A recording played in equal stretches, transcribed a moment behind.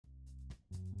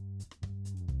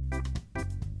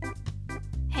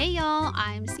Hey y'all,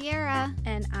 I'm Sierra.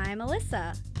 And I'm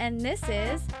Alyssa. And this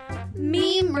is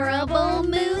Memorable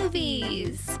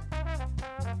Movies.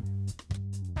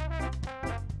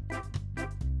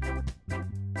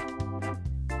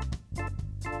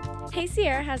 Hey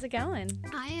Sierra, how's it going?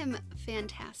 I am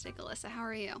fantastic, Alyssa. How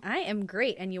are you? I am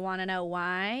great. And you want to know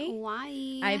why?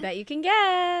 Why? I bet you can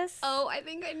guess. Oh, I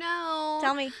think I know.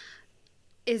 Tell me.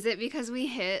 Is it because we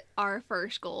hit our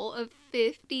first goal of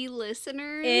 50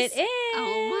 listeners? It is.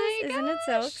 Oh my gosh. Isn't it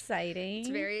so exciting? It's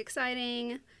very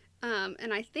exciting.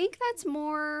 And I think that's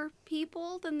more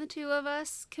people than the two of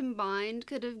us combined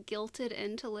could have guilted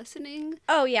into listening.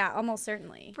 Oh yeah, almost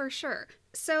certainly. For sure.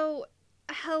 So,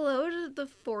 hello to the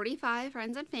 45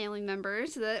 friends and family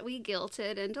members that we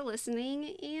guilted into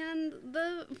listening and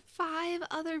the 5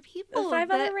 other people The 5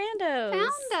 that other randos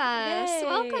found us. Yay.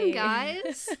 Welcome,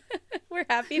 guys. We're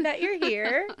happy that you're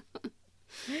here.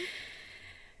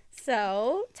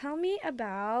 So, tell me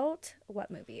about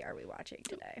what movie are we watching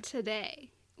today? Today,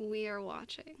 we are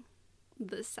watching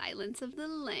The Silence of the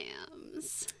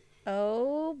Lambs.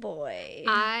 Oh boy.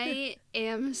 I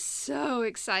am so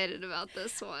excited about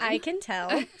this one. I can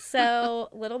tell. So,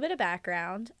 a little bit of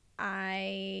background.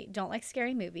 I don't like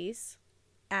scary movies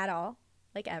at all,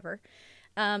 like ever.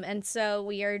 And so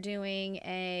we are doing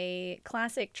a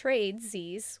classic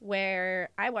tradesies where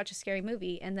I watch a scary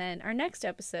movie, and then our next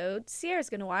episode, Sierra's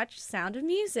going to watch Sound of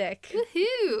Music.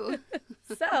 Woohoo!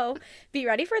 So be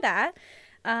ready for that.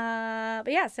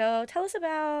 But yeah, so tell us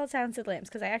about Silence of the Lambs,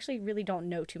 because I actually really don't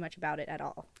know too much about it at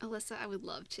all. Alyssa, I would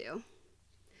love to.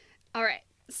 All right,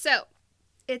 so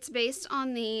it's based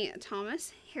on the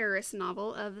Thomas Harris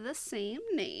novel of the same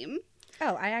name.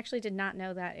 Oh, I actually did not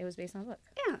know that it was based on a book.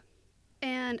 Yeah,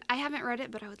 and I haven't read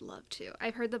it, but I would love to.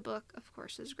 I've heard the book, of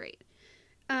course, is great.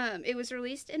 It was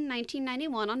released in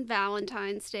 1991 on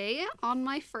Valentine's Day, on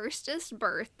my firstest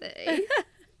birthday.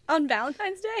 On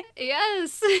Valentine's Day?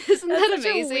 Yes, isn't that That's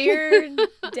such amazing? a weird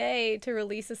day to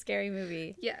release a scary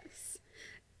movie. Yes.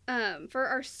 For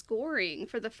our scoring,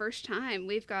 for the first time,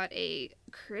 we've got a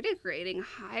critic rating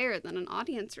higher than an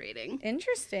audience rating.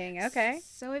 Interesting. Okay.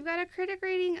 So we've got a critic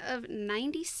rating of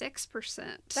 96%.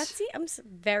 That seems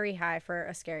very high for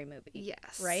a scary movie.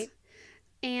 Yes. Right?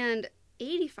 And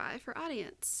 85 for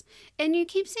audience. And you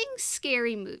keep saying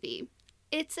scary movie.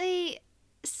 It's a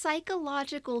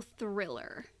psychological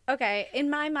thriller. Okay. In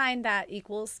my mind, that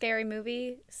equals scary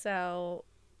movie. So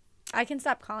I can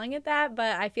stop calling it that,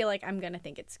 but I feel like I'm going to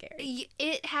think it's scary.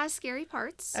 It has scary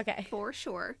parts. Okay. For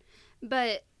sure.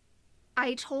 But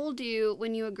I told you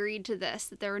when you agreed to this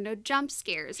that there were no jump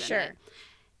scares in it.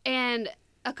 And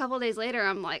a couple days later,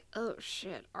 I'm like, oh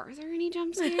shit, are there any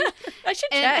jump scares? I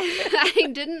should And check. I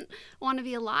didn't want to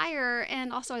be a liar,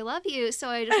 and also I love you, so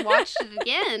I just watched it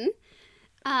again.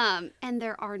 And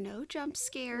there are no jump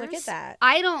scares. Look at that.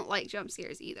 I don't like jump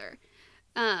scares either.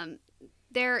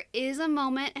 There is a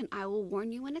moment, and I will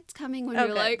warn you when it's coming, when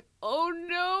you're like, oh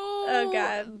no. Oh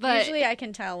god. But usually I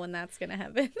can tell when that's going to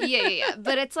happen. yeah.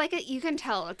 But it's like, you can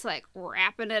tell it's like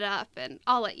wrapping it up, and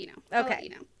I'll let you know. I'll let Okay. you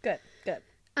know. Good.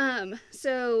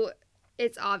 So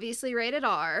it's obviously rated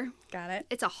R. Got it.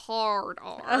 It's a hard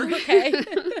R. Oh, okay.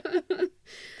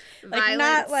 Like,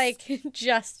 not Violence. like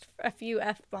just a few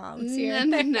F-bombs here.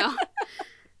 No.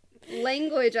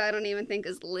 Language, I don't even think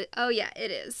is oh yeah,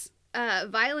 it is.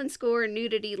 Violence, gore,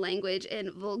 nudity, language,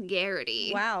 and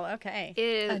vulgarity. Wow, okay.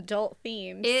 It, Adult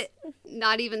themes.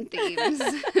 not even themes.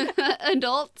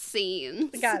 Adult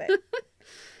scenes. Got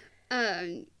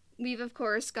it. We've of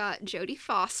course got Jodie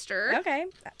Foster. Okay.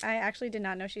 I actually did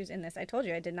not know she was in this. I told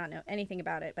you I did not know anything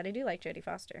about it, but I do like Jodie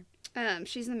Foster.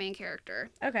 She's the main character.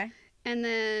 Okay. And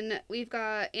then we've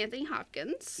got Anthony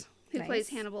Hopkins, who Nice. plays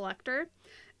Hannibal Lecter.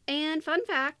 And fun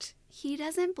fact, he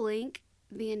doesn't blink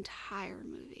the entire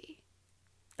movie.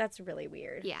 That's really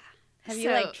weird. Yeah. Have you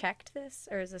like checked this,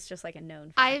 or is this just like a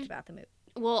known fact about the movie?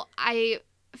 Well, I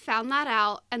found that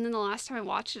out, and then the last time I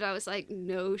watched it, I was like,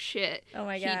 no shit. Oh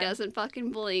my god. He doesn't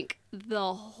fucking blink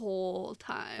the whole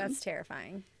time. That's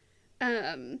terrifying.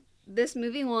 This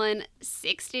movie won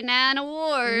 69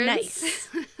 awards. Nice.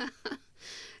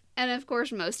 And of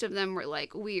course, most of them were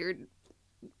like weird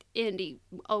indie,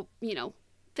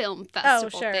 film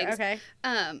festival things. Okay.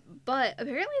 But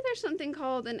apparently there's something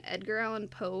called an Edgar Allan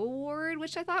Poe Award,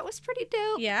 which I thought was pretty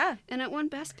dope. Yeah. And it won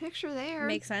Best Picture there.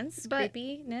 Makes sense. But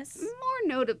Creepiness.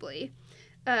 more notably,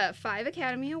 5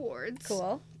 Academy Awards.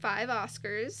 Cool. 5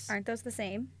 Oscars. Aren't those the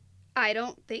same? I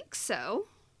don't think so.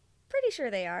 Pretty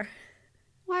sure they are.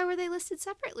 Why were they listed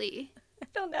separately? I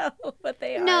don't know what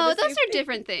they are. No, the those same are thing.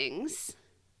 different things.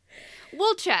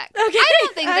 We'll check. Okay. I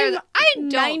don't think they're the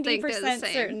 90%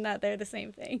 same. certain that they're the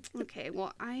same thing. Okay,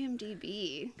 well,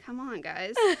 IMDb. Come on,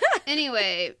 guys.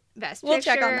 Anyway, best We'll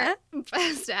picture, check on that.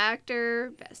 best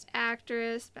actor, best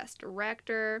actress, best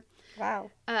director.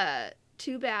 Wow.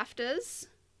 2 BAFTAs,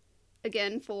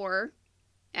 again for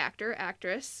actor,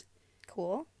 actress.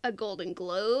 Cool. A Golden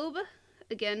Globe,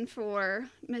 again for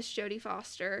Miss Jodie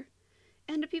Foster,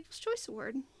 and a People's Choice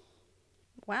Award.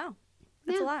 Wow.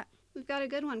 That's a lot. We've got a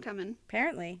good one coming.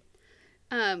 Apparently.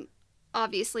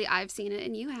 Obviously, I've seen it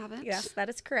and you haven't. Yes, that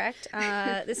is correct.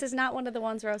 This is not one of the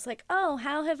ones where I was like, oh,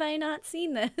 how have I not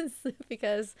seen this?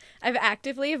 Because I've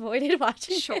actively avoided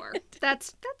watching Sure. it.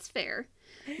 That's fair.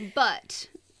 But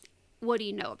what do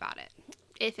you know about it,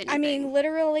 if anything? I mean,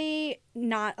 literally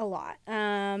not a lot.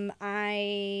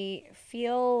 I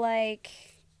feel like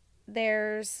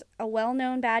there's a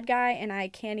well-known bad guy, and I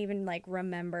can't even, like,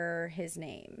 remember his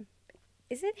name.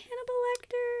 Is it Hannibal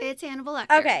Lecter? It's Hannibal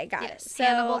Lecter. Okay, got it. So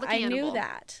Hannibal the I Cannibal. knew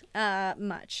that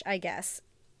much, I guess.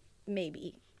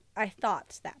 Maybe. I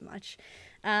thought that much.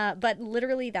 But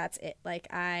literally that's it. Like,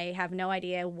 I have no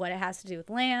idea what it has to do with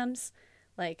lambs.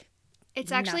 Like,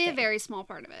 It's actually nothing. a very small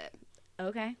part of it.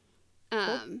 Okay.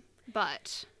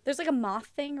 But There's like a moth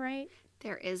thing, right?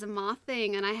 there is a moth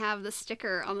thing, and I have the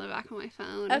sticker on the back of my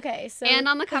phone. Okay, so... And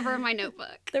on the cover of my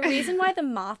notebook. The reason why the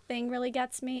moth thing really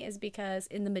gets me is because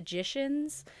in The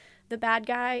Magicians, the bad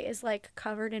guy is, like,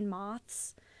 covered in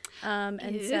moths.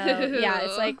 And so, yeah,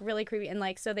 it's, like, really creepy. And,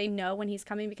 like, so they know when he's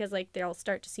coming because, like, they'll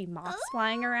start to see moths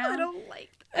flying around. I don't like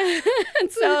that.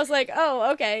 And so I was like,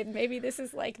 oh, okay, maybe this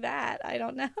is like that. I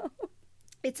don't know.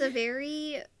 It's a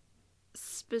very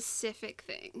specific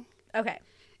thing. Okay.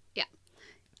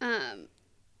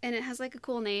 And it has like a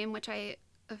cool name, which I,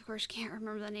 of course, can't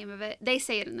remember the name of it. They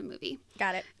say it in the movie.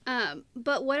 Got it.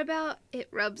 But what about it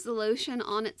rubs the lotion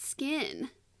on its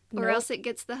skin? Or Nope. else it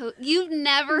gets the You've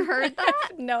never heard that? I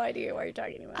have no idea what you're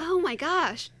talking about. Oh my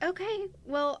gosh. Okay.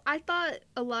 Well, I thought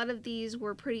a lot of these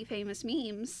were pretty famous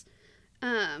memes.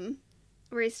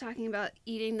 Where he's talking about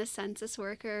eating the census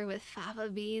worker with fava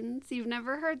beans. You've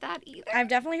never heard that either? I've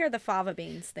definitely heard the fava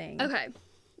beans thing. Okay.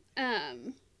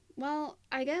 Well,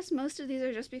 I guess most of these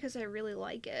are just because I really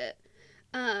like it.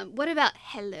 What about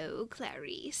Hello,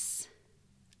 Clarice?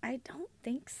 I don't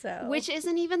think so. Which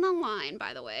isn't even the line,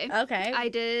 by the way. Okay.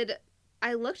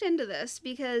 I looked into this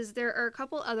because there are a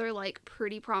couple other, like,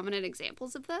 pretty prominent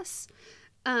examples of this.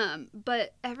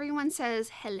 But everyone says,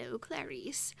 Hello,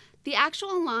 Clarice. The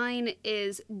actual line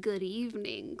is, Good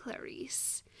evening,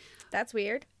 Clarice. That's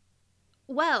weird.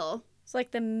 Well... So,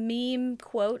 like, the meme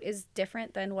quote is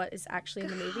different than what is actually in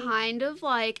the movie? Kind of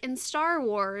like in Star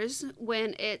Wars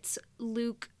when it's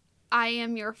Luke, I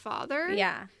am your father.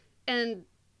 Yeah. And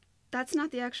that's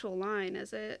not the actual line,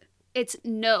 is it? It's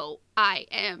no, I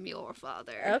am your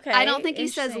father. Okay. I don't think he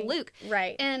says Interesting. Luke.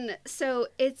 Right. And so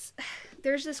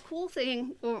there's this cool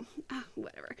thing, well,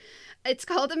 whatever. It's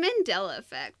called the Mandela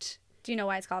effect. Do you know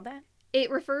why it's called that? It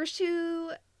refers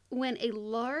to when a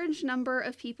large number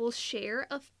of people share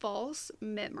a false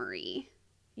memory.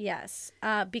 Yes.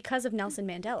 Because of Nelson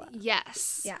Mandela.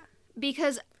 Yes. Yeah.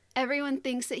 Because everyone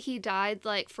thinks that he died,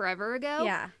 like, forever ago.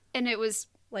 Yeah. And it was...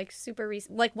 Like, super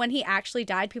recent. Like, when he actually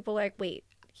died, people were like, wait,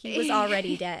 he was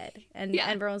already dead. And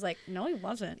everyone was like, no, he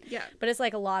wasn't. Yeah. But it's,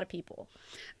 like, a lot of people.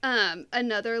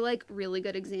 Another, like, really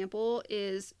good example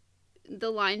is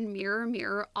the line mirror,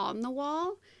 mirror on the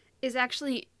wall is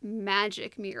actually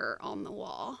magic mirror on the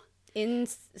wall. In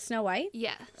Snow White?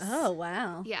 Yes. Oh,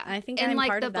 wow. Yeah. I think and I'm like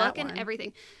part the of that book and one.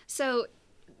 everything. So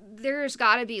there's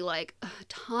got to be like a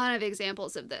ton of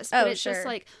examples of this. But it's just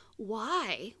like,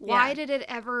 why? Why did it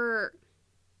ever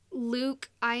Luke,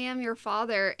 I am your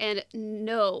father, and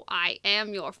no, I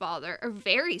am your father are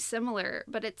very similar,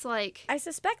 but it's like... I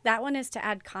suspect that one is to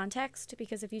add context,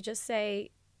 because if you just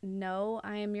say, no,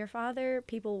 I am your father,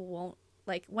 people won't,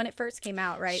 like, when it first came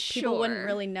out, right? Sure. People wouldn't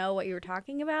really know what you were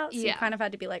talking about, so you Yeah. kind of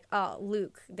had to be like, oh,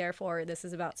 Luke, therefore this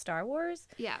is about Star Wars.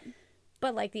 Yeah.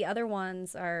 But, like, the other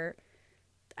ones are,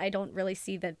 I don't really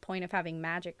see the point of having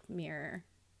magic mirror.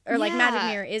 Or, like, magic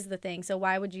mirror is the thing, so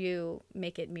why would you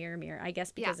make it mirror, mirror? I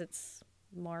guess because it's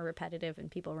more repetitive and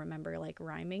people remember, like,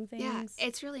 rhyming things. Yeah,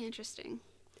 it's really interesting.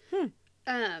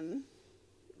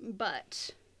 But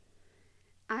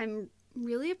I'm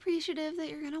really appreciative that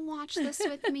you're going to watch this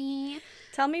with me.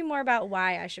 Tell me more about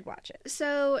why I should watch it.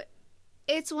 So,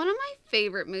 it's one of my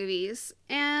favorite movies,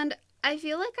 and I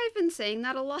feel like I've been saying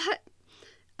that a lot.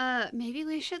 Maybe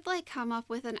we should, like, come up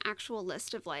with an actual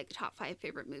list of, like, top 5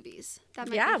 favorite movies. That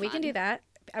might be We can fun. do that.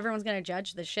 Everyone's going to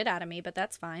judge the shit out of me, but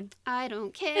that's fine. I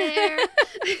don't care.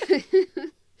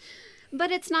 But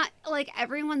it's not, like,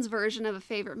 everyone's version of a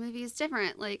favorite movie is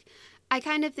different. Like, I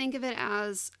kind of think of it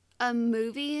as a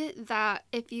movie that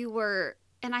if you were,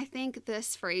 and I think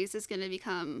this phrase is going to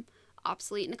become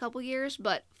obsolete in a couple years,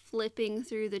 but flipping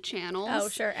through the channels. Oh,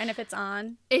 sure. And if it's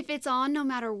on? If it's on, no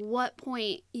matter what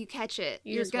point you catch it,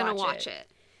 you're going to watch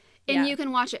it. And you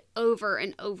can watch it over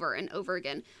and over and over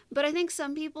again. But I think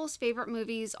some people's favorite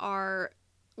movies are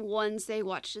ones they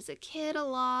watched as a kid a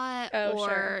lot. Oh, or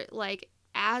sure. like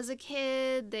as a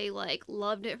kid, they like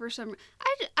loved it for some...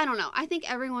 I don't know. I think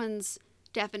everyone's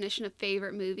definition of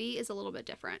favorite movie is a little bit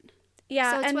different.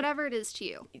 Yeah. So it's whatever it is to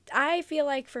you. I feel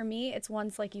like for me, it's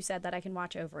ones like you said that I can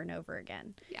watch over and over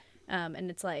again. Yeah. And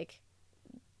it's like...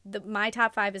 my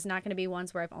top 5 is not going to be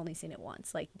ones where I've only seen it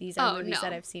once. Like, these are movies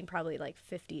that I've seen probably like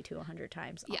 50 to 100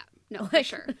 times. Yeah, no, like, for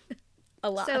sure. A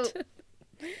lot. So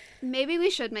maybe we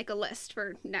should make a list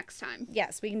for next time.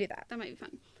 Yes, we can do that. That might be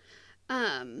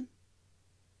fun.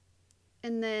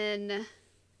 And then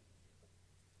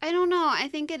I don't know. I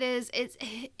think it's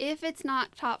if it's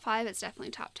not top 5, it's definitely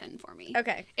top 10 for me.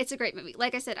 Okay. It's a great movie.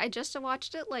 Like I said, I just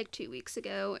watched it like 2 weeks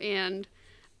ago, and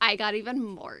I got even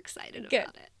more excited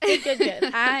about it.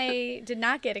 Good. I did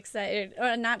not get excited.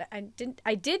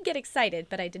 I did get excited,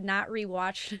 but I did not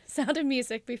rewatch Sound of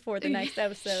Music before the next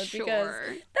episode because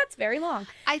that's very long.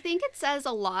 I think it says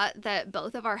a lot that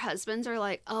both of our husbands are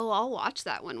like, "Oh, I'll watch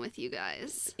that one with you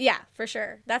guys." Yeah, for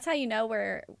sure. That's how you know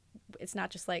where it's not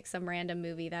just like some random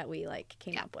movie that we like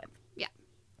came up with.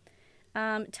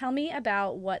 Yeah. Tell me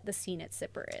about what the Scene It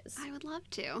Sipper is. I would love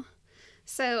to.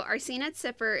 So our Scene It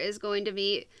Sipper is going to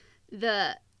be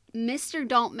the Mr.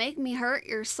 Don't Make Me Hurt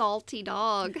Your Salty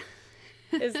Dog.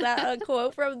 Is that a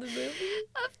quote from the movie?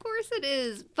 Of course it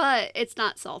is, but it's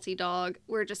not Salty Dog.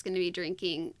 We're just going to be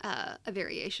drinking a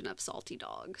variation of Salty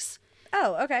Dogs.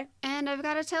 Oh, okay. And I've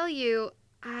got to tell you,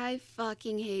 I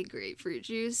fucking hate grapefruit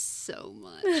juice so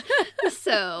much.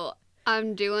 So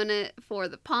I'm doing it for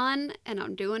the pun, and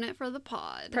I'm doing it for the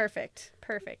pod. Perfect.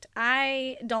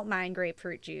 I don't mind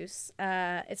grapefruit juice.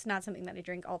 It's not something that I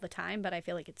drink all the time, but I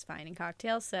feel like it's fine in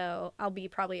cocktails, so I'll be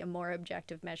probably a more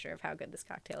objective measure of how good this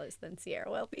cocktail is than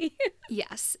Sierra will be.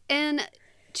 Yes. And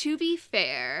to be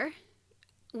fair,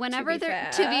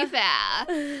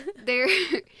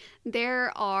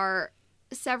 there are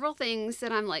several things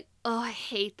that I'm like, oh, I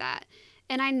hate that.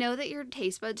 And I know that your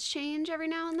taste buds change every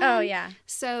now and then. Oh, yeah.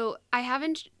 So I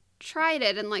haven't tried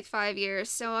it in like 5 years.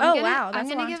 So I'm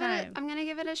gonna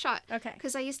give it a shot. Okay.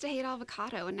 Because I used to hate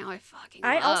avocado, and now I fucking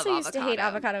love avocado. I also used to hate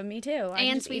avocado. Me too.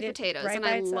 And sweet potatoes, and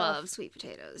I love sweet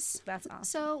potatoes. That's awesome.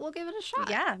 So we'll give it a shot.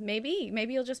 Yeah, maybe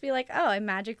you'll just be like, oh, I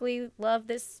magically love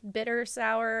this bitter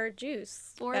sour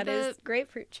juice that is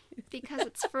grapefruit juice because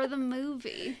it's for the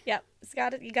movie. Yep,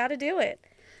 you got to do it.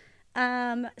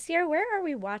 Sierra, where are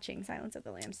we watching Silence of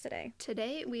the Lambs today?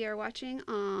 Today we are watching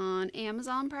on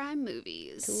Amazon Prime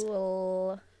Movies.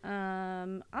 Cool.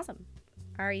 Awesome.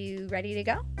 Are you ready to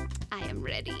go? I am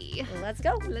ready. Let's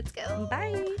go. Let's go.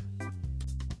 Bye.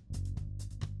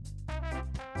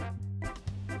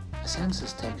 A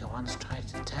census taker once tried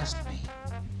to test me.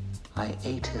 I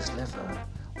ate his liver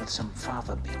with some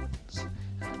fava beans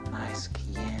and a nice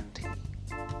Chianti.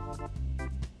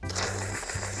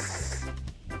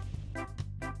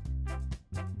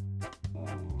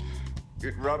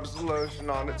 It rubs the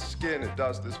lotion on its skin. It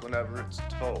does this whenever it's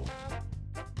told.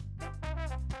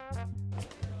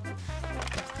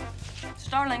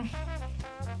 Starling.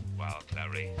 Well,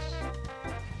 Clarice,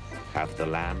 have the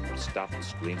lamb stopped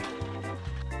screaming?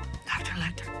 Dr.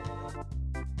 Lecter.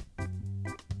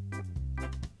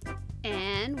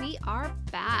 And we are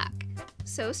back.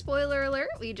 So, spoiler alert,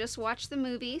 we just watched the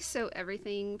movie, so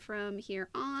everything from here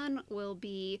on will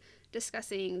be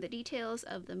discussing the details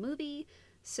of the movie.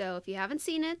 So if you haven't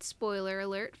seen it, spoiler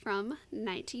alert from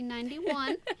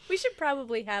 1991. We should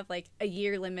probably have like a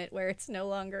year limit where it's no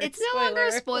longer a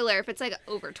spoiler if it's like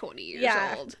over 20 years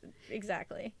old.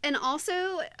 Exactly. And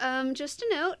also, just a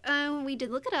note, we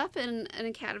did look it up, and an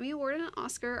Academy Award and an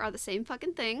Oscar are the same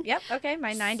fucking thing. Yep, okay,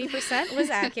 my 90% was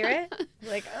accurate.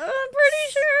 Like, oh, I'm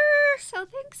pretty sure. So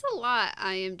thanks a lot,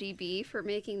 IMDb, for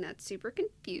making that super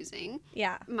confusing.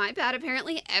 Yeah. My bad.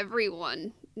 Apparently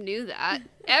everyone knew that.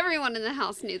 Everyone in the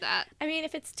house knew that. I mean,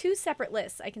 if it's 2 separate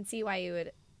lists, I can see why you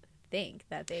would think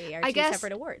that they are 2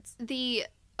 separate awards. The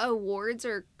awards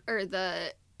or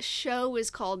the show is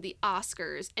called the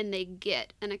Oscars, and they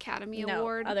get an Academy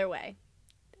Award. No, other way.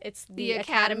 It's the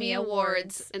Academy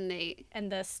Awards, and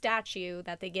the statue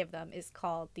that they give them is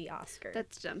called the Oscar.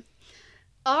 That's dumb.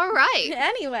 All right.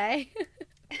 Anyway.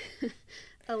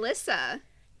 Alyssa,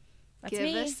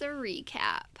 give us a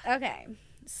recap. Okay.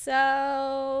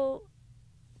 So,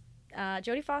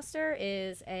 Jodie Foster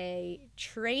is a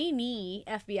trainee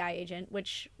FBI agent,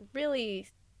 which really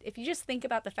if you just think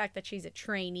about the fact that she's a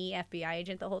trainee FBI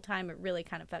agent the whole time, it really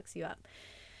kind of fucks you up.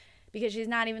 Because she's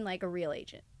not even, like, a real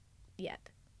agent yet.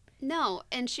 No,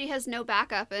 and she has no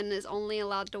backup and is only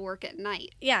allowed to work at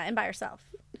night. Yeah, and by herself.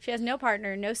 She has no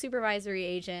partner, no supervisory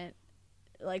agent.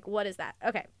 Like, what is that?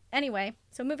 Okay. Anyway,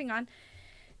 so moving on.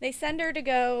 They send her to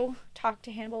go talk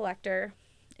to Hannibal Lecter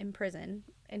in prison.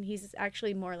 And he's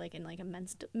actually more like in like a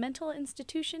mental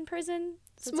institution prison.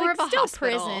 So it's more like of a still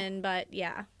hospital. Prison, but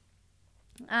yeah.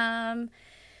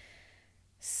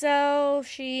 So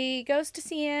she goes to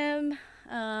see him,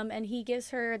 and he gives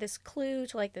her this clue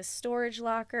to like this storage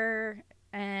locker.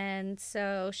 And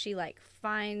so she like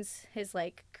finds his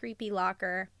like creepy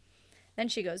locker. Then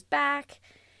she goes back,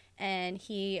 and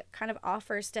he kind of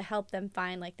offers to help them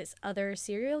find like this other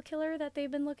serial killer that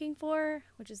they've been looking for,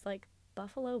 which is like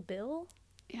Buffalo Bill.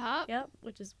 Yep,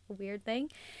 which is a weird thing.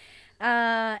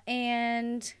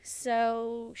 And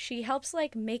so she helps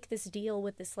like make this deal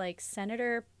with this like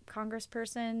senator,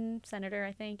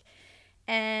 I think,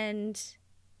 and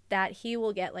that he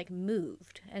will get like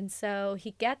moved. And so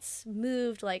he gets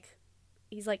moved, like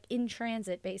he's like in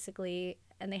transit basically,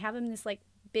 and they have him in this like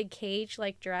big cage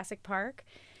like Jurassic Park.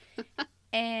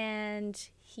 And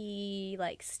he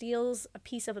like steals a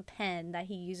piece of a pen that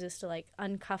he uses to like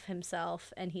uncuff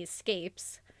himself, and he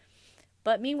escapes.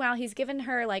 But meanwhile, he's given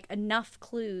her like enough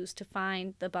clues to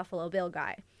find the Buffalo Bill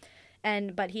guy.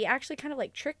 But he actually kind of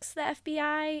like tricks the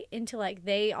FBI into like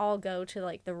they all go to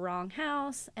like the wrong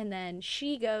house, and then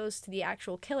she goes to the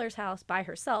actual killer's house by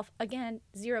herself. Again,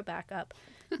 zero backup.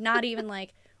 Not even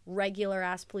like regular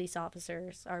ass police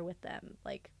officers are with them,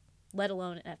 like let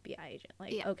alone an FBI agent.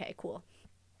 Like, yeah. Okay, cool.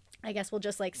 I guess we'll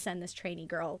just like send this trainee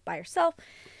girl by herself.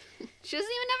 She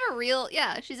doesn't even have a real,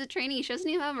 she's a trainee. She doesn't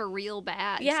even have a real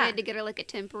badge. Yeah. So I had to get her like a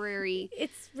temporary.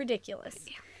 It's ridiculous.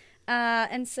 Yeah.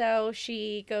 And so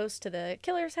she goes to the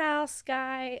killer's house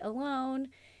guy alone.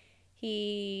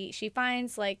 She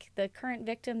finds like the current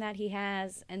victim that he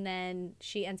has, and then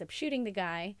she ends up shooting the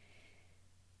guy.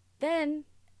 Then,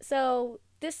 so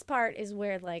this part is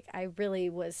where like I really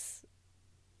was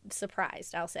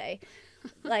surprised, I'll say.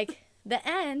 Like the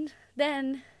end,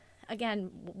 then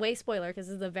again, way spoiler because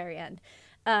this is the very end.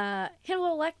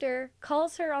 Hannibal Lecter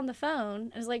calls her on the phone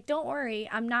and is like, "Don't worry,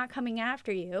 I'm not coming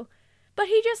after you." But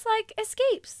he just like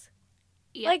escapes.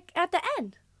 Yep. Like at the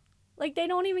end. Like they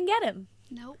don't even get him.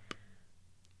 Nope.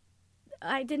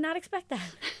 I did not expect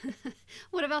that.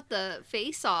 What about the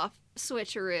face-off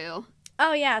switcheroo?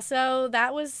 Oh, yeah. So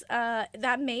that was,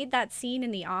 that made that scene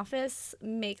in The Office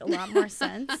make a lot more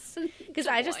sense. Because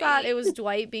I just thought it was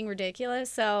Dwight being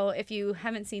ridiculous. So if you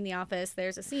haven't seen The Office,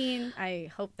 there's a scene.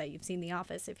 I hope that you've seen The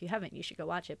Office. If you haven't, you should go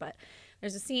watch it. But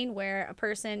there's a scene where a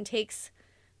person takes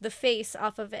the face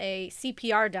off of a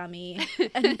CPR dummy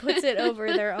and puts it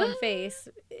over their own face.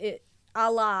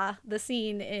 A la the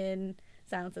scene in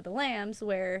Silence of the Lambs,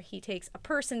 where he takes a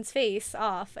person's face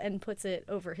off and puts it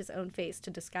over his own face to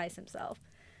disguise himself.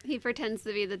 He pretends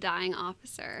to be the dying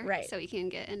officer. Right. So he can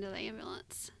get into the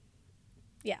ambulance.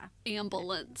 Yeah.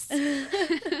 Ambulance.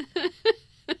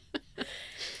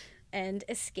 And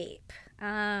escape.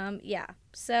 Yeah.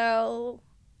 So,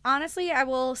 honestly, I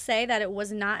will say that it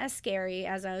was not as scary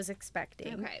as I was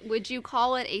expecting. Okay. Would you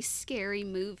call it a scary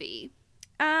movie?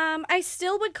 I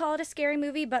still would call it a scary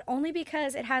movie, but only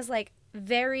because it has, like,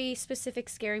 very specific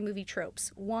scary movie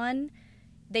tropes. One,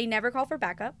 they never call for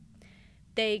backup.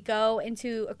 They go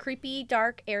into a creepy,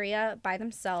 dark area by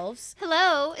themselves.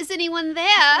 Hello, is anyone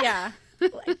there? Yeah.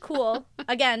 Cool.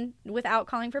 Again, without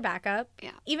calling for backup.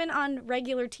 Yeah. Even on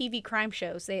regular TV crime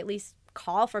shows, they at least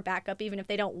call for backup, even if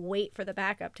they don't wait for the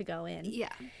backup to go in.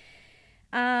 Yeah.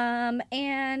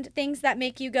 And things that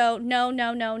make you go, no,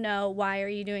 no, no, no, why are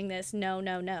you doing this? No,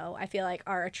 no, no, I feel like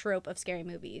are a trope of scary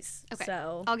movies. Okay.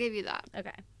 So I'll give you that.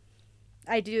 Okay.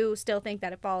 I do still think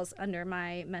that it falls under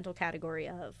my mental category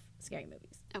of scary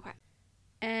movies. Okay.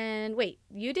 And wait,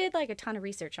 you did like a ton of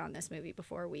research on this movie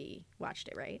before we watched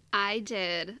it, right? I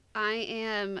did. I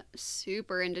am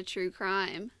super into true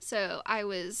crime. So I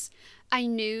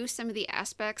knew some of the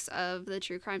aspects of the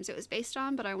true crimes it was based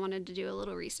on, but I wanted to do a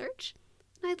little research.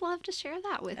 I'd love to share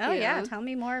that with you. Oh, yeah. Tell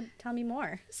me more.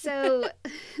 So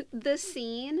the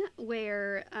scene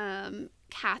where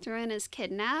Catherine is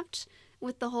kidnapped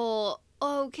with the whole,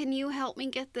 "Oh, can you help me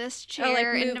get this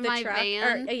chair into my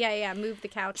van?" Move the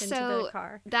couch into the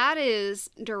car. That is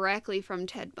directly from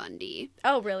Ted Bundy.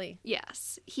 Oh, really?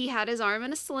 Yes. He had his arm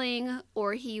in a sling,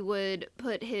 or he would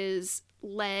put his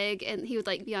leg, and he would,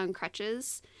 like, be on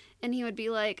crutches, and he would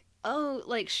be like,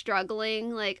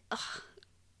 struggling, like, ugh.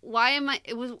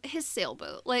 It was his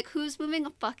sailboat. Like, who's moving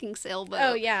a fucking sailboat?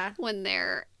 Oh, yeah. When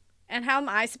they're And how am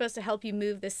I supposed to help you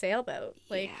move this sailboat?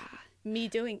 Like, yeah. me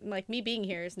being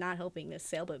here is not helping this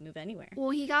sailboat move anywhere.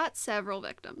 Well, he got several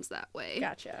victims that way.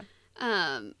 Gotcha.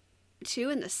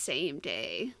 2 in the same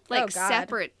day. Like,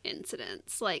 separate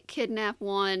incidents. Like, kidnap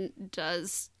one,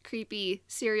 does creepy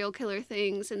serial killer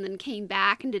things, and then came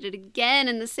back and did it again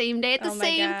in the same day at the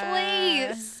same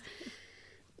place.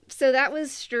 So that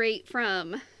was straight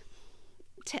from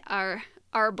our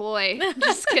boy.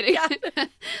 Just kidding.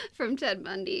 From Ted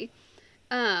Bundy.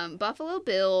 Buffalo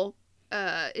Bill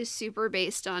is super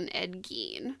based on Ed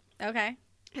Gein. Okay.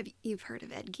 You've heard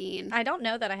of Ed Gein? I don't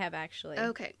know that I have, actually.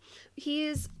 Okay.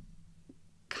 He's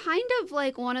kind of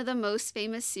like one of the most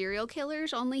famous serial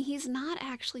killers, only he's not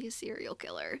actually a serial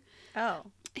killer. Oh.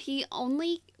 He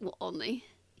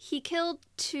killed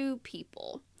 2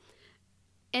 people.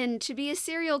 And to be a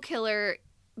serial killer,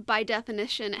 by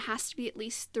definition, it has to be at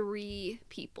least 3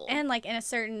 people. And like in a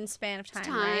certain span of time,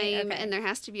 right? Okay. And there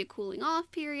has to be a cooling off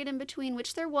period in between,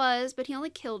 which there was, but he only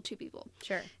killed 2 people.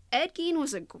 Sure. Ed Gein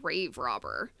was a grave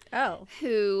robber. Oh.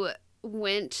 Who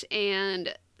went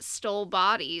and stole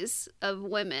bodies of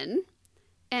women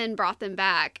and brought them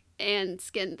back and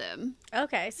skinned them.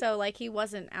 Okay, so like he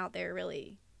wasn't out there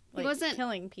really like, he wasn't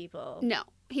killing people. No,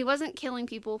 he wasn't killing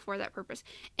people for that purpose.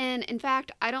 And in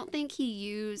fact, I don't think he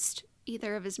used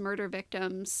either of his murder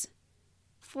victims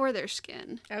for their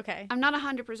skin. Okay. I'm not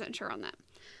 100% sure on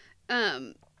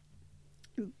that.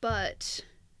 But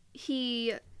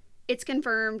it's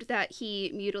confirmed that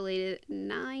he mutilated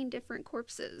 9 different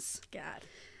corpses. God.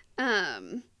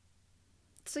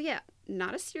 So yeah,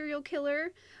 not a serial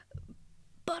killer,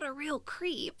 but a real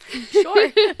creep.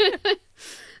 Sure.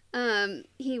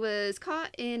 He was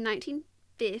caught in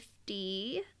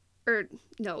 1950, or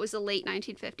no, it was the late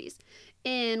 1950s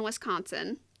in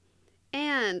Wisconsin.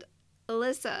 And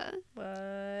Alyssa,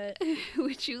 what?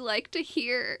 Would you like to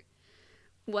hear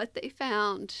what they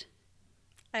found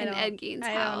in Ed Gein's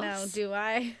house? I don't know. Do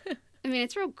I? I mean,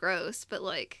 it's real gross, but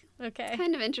like, okay,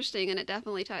 kind of interesting, and it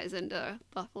definitely ties into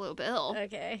Buffalo Bill.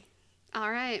 Okay.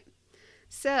 All right.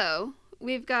 So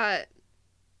we've got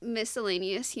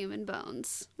miscellaneous human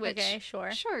bones. Which, okay,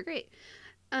 sure. Sure, great.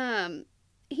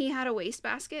 He had a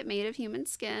wastebasket made of human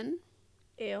skin.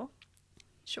 Ew.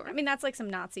 Sure. I mean, that's like some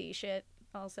Nazi shit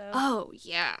also. Oh,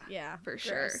 yeah. Yeah. For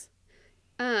gross.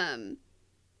 sure.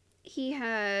 He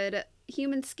had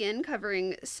human skin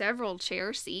covering several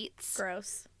chair seats.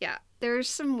 Gross. Yeah. There's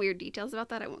some weird details about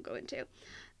that I won't go into.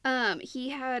 He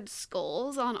had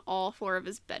skulls on all 4 of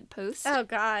his bedposts. Oh,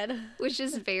 God. Which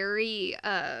is very,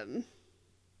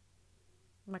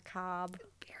 macabre.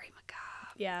 Very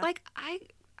macabre. Yeah. Like,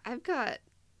 I've got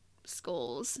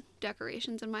skulls,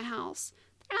 decorations in my house.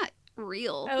 They're not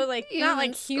real. Oh, like, not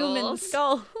like human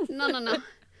skull. No.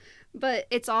 But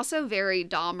it's also very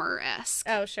Dahmer-esque.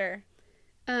 Oh, sure.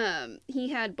 He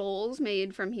had bowls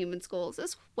made from human skulls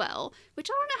as well, which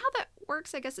I don't know how that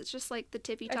works. I guess it's just like the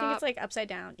tippy top. I think it's like upside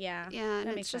down. Yeah. Yeah,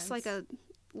 and it's just like a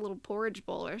little porridge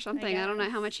bowl or something. I don't know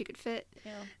how much you could fit.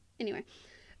 Yeah. Anyway,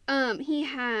 he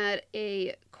had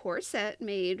a corset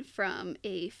made from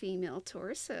a female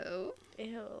torso.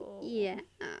 Ew. Yeah.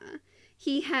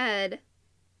 He had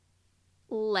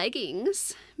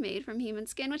leggings made from human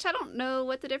skin, which I don't know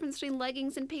what the difference between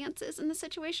leggings and pants is in this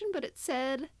situation, but it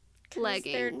said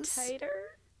leggings. They're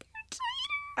tighter?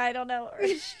 I don't know. Or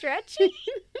stretchy?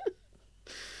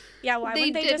 Yeah, why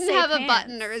wouldn't they just say have pants? A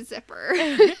button or a zipper.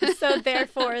 So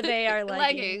therefore they are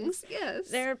leggings. Leggings, yes.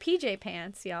 They're PJ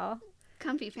pants, y'all.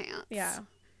 Comfy pants. Yeah.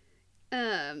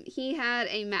 He had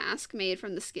a mask made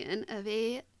from the skin of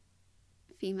a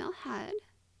female head.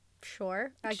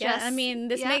 Sure. I mean,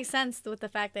 this makes sense with the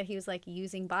fact that he was like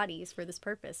using bodies for this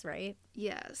purpose, right?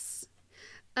 Yes.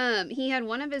 He had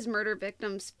one of his murder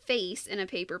victims' face in a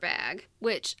paper bag,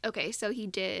 which, okay, so he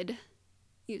did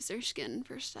use their skin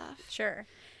for stuff. Sure.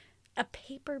 A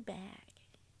paper bag.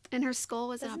 And her skull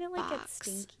was Doesn't in a it like box.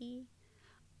 get stinky?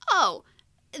 Oh,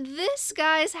 this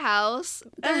guy's house,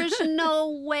 there's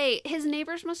no way. His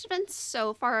neighbors must have been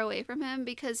so far away from him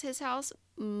because his house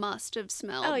must have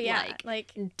smelled like death.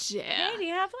 Hey, do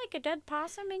you have like a dead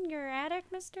possum in your attic,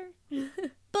 mister?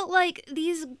 But like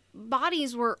these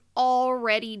bodies were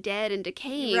already dead and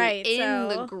decaying in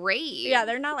the grave. Yeah,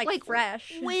 they're not like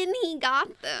fresh. When he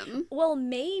got them. Well,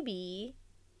 maybe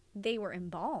they were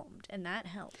embalmed and that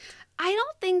helped. I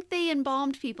don't think they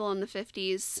embalmed people in the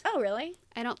 50s. Oh, really?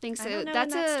 I don't think so. I don't know when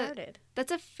that started.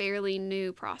 That's a fairly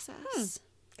new process.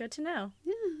 Good to know.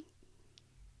 Yeah.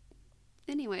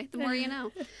 Anyway, the more you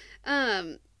know.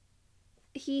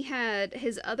 He had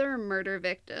his other murder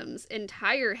victim's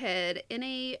entire head in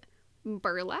a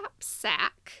burlap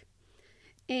sack.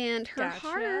 And her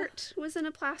heart was in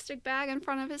a plastic bag in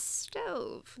front of his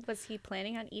stove. Was he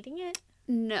planning on eating it?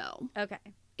 No. Okay.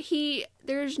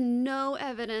 There's no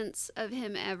evidence of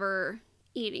him ever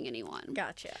eating anyone.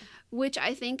 Gotcha. Which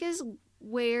I think is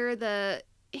where the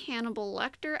Hannibal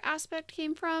Lecter aspect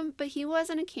came from, but he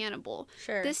wasn't a cannibal.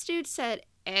 Sure. This dude said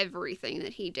everything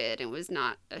that he did and was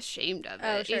not ashamed of it.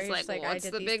 Oh, sure. He's like, what's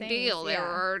the big things. deal? They were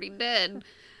already dead.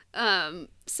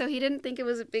 So he didn't think it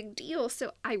was a big deal,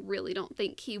 so I really don't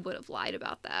think he would have lied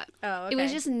about that. Oh, okay. It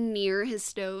was just near his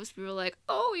stove, so people were like,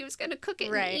 oh, he was going to cook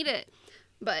it and eat it.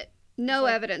 But no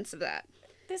evidence of that.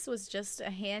 This was just a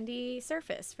handy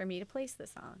surface for me to place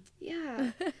this on.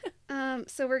 Yeah.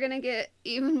 So we're going to get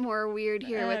even more weird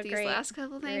here with these last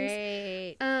couple things.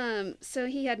 Great. So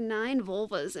he had 9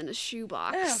 vulvas in a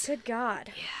shoebox. Oh, good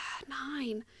God. Yeah,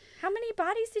 9. How many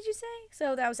bodies did you say?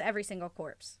 So that was every single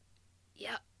corpse.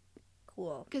 Yep.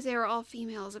 Cool. Because they were all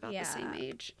females about the same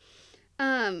age.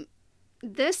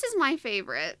 This is my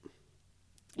favorite.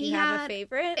 You have a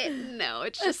favorite? No,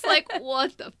 it's just like,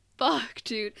 what the fuck,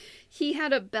 dude? He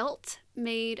had a belt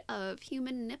made of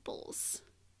human nipples.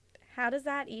 How does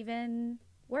that even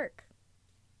work?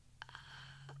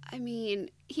 I mean,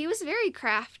 he was very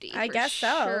crafty. I guess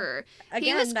sure. so. Again,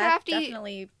 he was crafty. That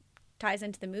definitely ties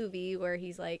into the movie where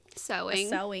he's like sewing, a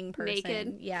sewing person.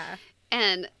 naked. Yeah.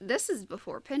 And this is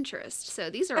before Pinterest, so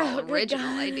these are all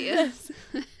original ideas.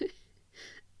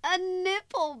 A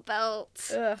nipple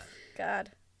belt. Ugh,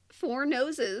 God. 4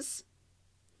 noses.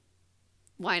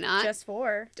 Why not? Just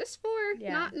 4. Just 4,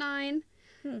 not 9.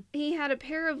 He had a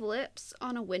pair of lips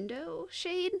on a window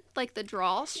shade, like the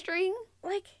drawstring.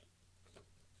 Like,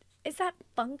 is that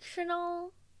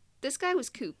functional? This guy was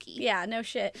kooky. Yeah, no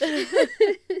shit.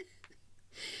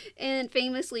 And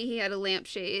famously, he had a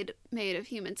lampshade made of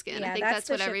human skin. Yeah, I think that's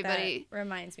what everybody... That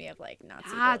reminds me of, like,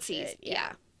 Nazis. Bullshit.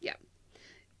 Yeah.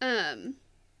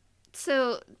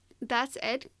 So, that's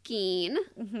Ed Gein.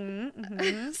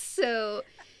 So...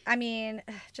 I mean,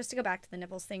 just to go back to the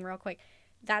nipples thing real quick,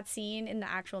 that scene in the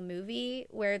actual movie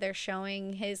where they're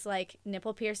showing his, like,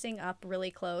 nipple piercing up really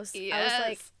close. Yes. I was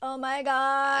like, oh my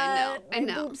God. I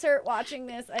know. My boobs hurt watching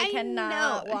this. I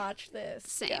cannot watch this.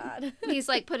 Same. God. He's,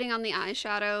 like, putting on the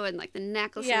eyeshadow and, like, the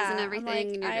necklaces and everything. Like,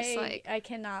 and you're just like... I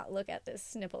cannot look at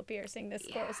this nipple piercing this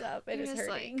close up. It is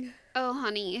hurting. Like, oh,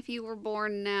 honey, if you were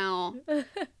born now,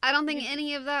 I don't think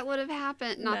any of that would have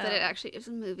happened. Not that it actually is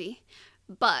a movie.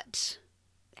 But...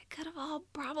 could have all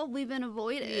probably been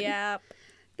avoided. Yep.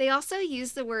 They also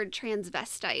use the word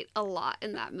transvestite a lot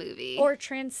in that movie. Or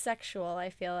transsexual, I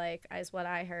feel like, is what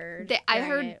I heard. I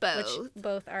heard both. Which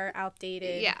both are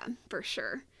outdated. Yeah, for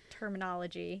sure.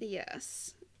 Terminology.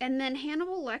 Yes. And then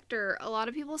Hannibal Lecter, a lot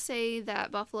of people say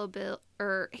that Buffalo Bill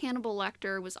or Hannibal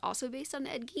Lecter was also based on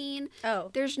Ed Gein.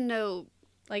 Oh. There's no...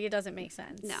 Like, it doesn't make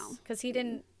sense. No. Because he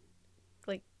didn't,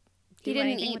 like, he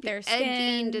didn't eat with their skin. Ed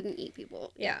Gein didn't eat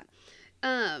people. Yeah.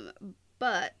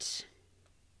 But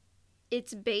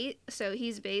it's so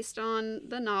he's based on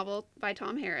the novel by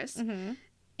Tom Harris. Mm-hmm.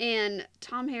 And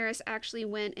Tom Harris actually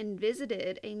went and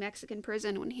visited a Mexican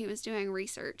prison when he was doing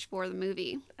research for the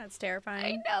movie. That's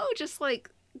terrifying. I know, just like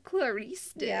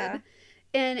Clarice did. Yeah.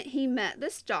 And he met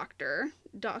this doctor,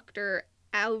 Dr.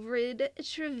 Alfred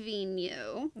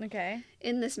Trevino. Okay.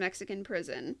 In this Mexican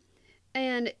prison.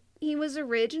 And he was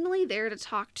originally there to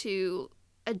talk to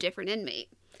a different inmate.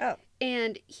 Oh.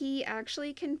 And he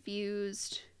actually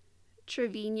confused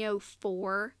Trevino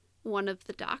for one of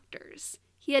the doctors.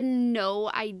 He had no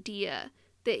idea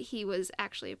that he was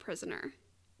actually a prisoner.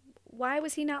 Why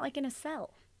was he not, like, in a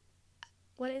cell?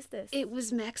 What is this? It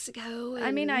was Mexico.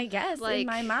 I mean, I guess, like, in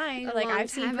my mind, like, I've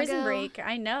seen Prison ago. Break.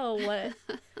 I know what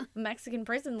Mexican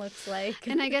prison looks like.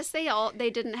 And I guess they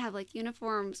didn't have, like,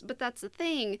 uniforms. But that's the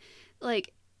thing.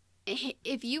 Like,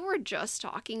 if you were just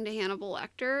talking to Hannibal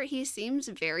Lecter, he seems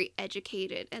very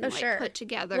educated and put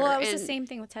together. Well, it was the same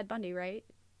thing with Ted Bundy, right?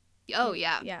 Oh,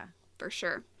 yeah. Yeah. For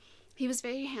sure. He was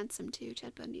very handsome, too,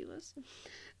 Ted Bundy was.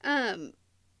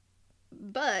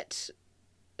 But,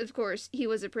 of course, he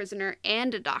was a prisoner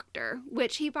and a doctor,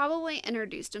 which he probably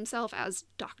introduced himself as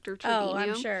Dr. Trevino. Oh,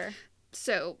 I'm sure.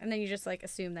 So. And then you just, like,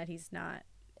 assume that he's not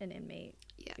an inmate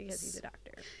because he's a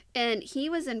doctor. And he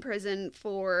was in prison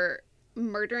for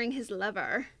murdering his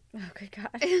lover. Oh, good God.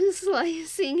 And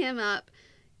slicing him up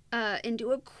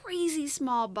into a crazy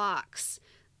small box.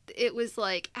 It was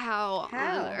like, how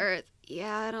on earth?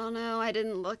 Yeah, I don't know. I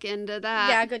didn't look into that.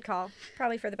 Yeah, good call.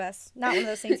 Probably for the best. Not one of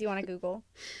those things you want to Google.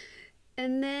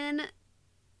 And then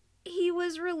he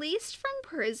was released from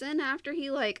prison after he,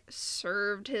 like,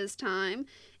 served his time.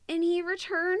 And he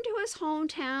returned to his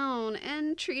hometown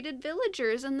and treated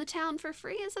villagers in the town for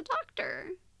free as a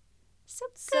doctor. So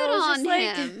good on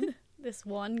him. Like, this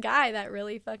one guy that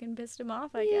really fucking pissed him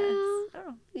off, I guess.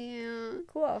 Oh. Yeah.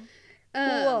 Cool.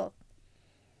 Cool.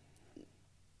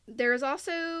 There's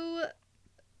also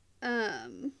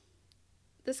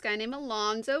this guy named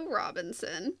Alonzo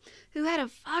Robinson who had a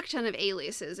fuck ton of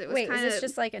aliases. It was Wait, is this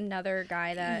just like another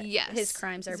guy that his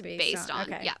crimes are based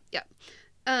on? Okay.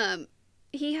 Yeah.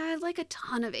 He had like a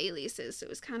ton of aliases, so it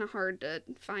was kind of hard to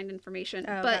find information.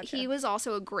 Oh, but gotcha. he was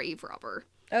also a grave robber.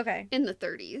 Okay. In the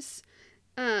 30s.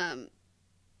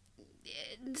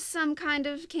 Some kind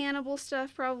of cannibal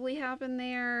stuff probably happened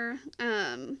there.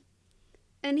 And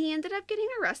he ended up getting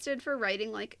arrested for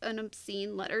writing like an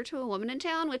obscene letter to a woman in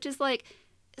town, which is like,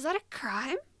 is that a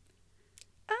crime?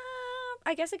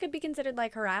 I guess it could be considered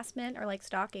like harassment or like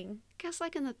stalking. I guess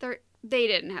like in the they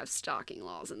didn't have stalking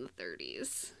laws in the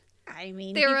 30s. I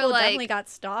mean, they were like, definitely got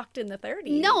stalked in the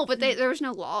 30s. No, but there was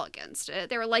no law against it.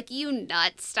 They were like, you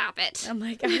nuts, stop it. Oh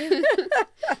my God.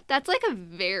 That's like a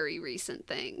very recent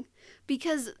thing.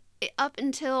 Because up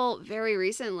until very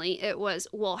recently, it was,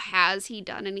 well, has he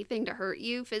done anything to hurt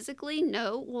you physically?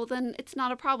 No. Well, then it's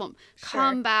not a problem. Sure.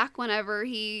 Come back whenever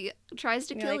he tries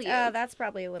to kill like, you. That's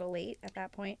probably a little late at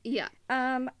that point. Yeah.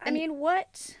 I mean,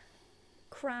 what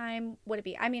crime would it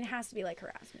be? I mean, it has to be like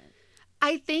harassment.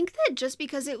 I think that just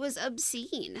because it was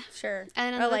obscene. Sure.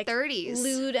 And in or the like 30s.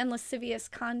 Lewd and lascivious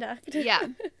conduct. Yeah.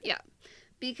 Yeah.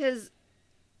 Because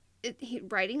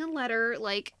writing a letter,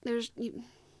 like,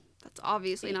 that's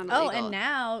obviously not illegal. Oh, and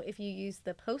now if you use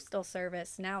the postal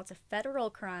service, now it's a federal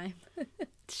crime.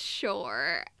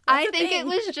 Sure. That's I think thing. it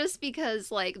was just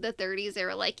because, like, the 30s, they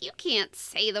were like, you can't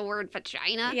say the word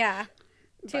vagina. Yeah.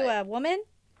 To a woman?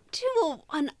 To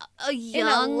a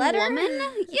young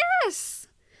woman? Yes.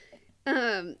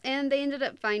 And they ended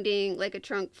up finding, like, a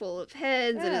trunk full of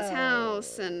heads in his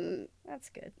house, and... That's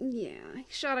good. Yeah. He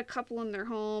shot a couple in their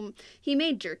home. He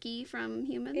made jerky from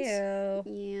humans. Ew.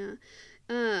 Yeah.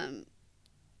 And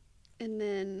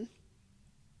then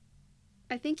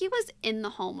I think he was in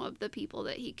the home of the people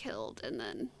that he killed, and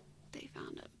then they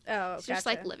found him. Oh, He's just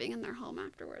like living in their home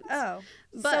afterwards. Oh,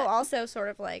 but so also sort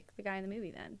of like the guy in the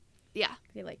movie then. Yeah,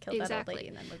 he like killed that old exactly. lady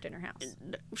and then lived in her house.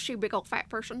 She a big old fat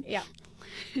person. Yeah,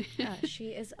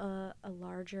 she is a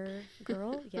larger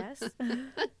girl. Yes.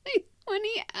 When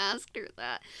he asked her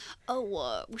that,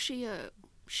 was she a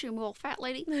old fat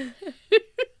lady?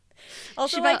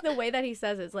 Also, she like the way that he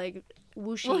says it's like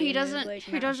whooshy. Well, he doesn't. Like,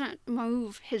 he doesn't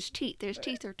move his teeth. His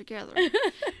teeth are together.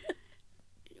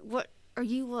 What are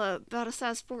you about a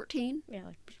size 14? Yeah,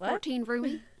 like what? 14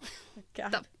 Ruby.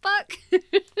 God. The fuck.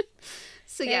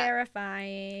 So yeah.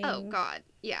 Terrifying. Oh God,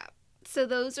 yeah. So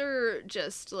those are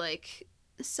just like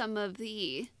some of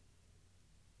the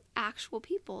actual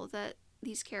people that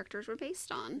these characters were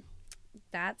based on.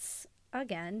 That's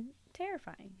again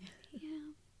terrifying. Yeah.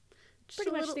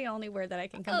 Pretty much the only word that I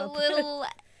can come up with.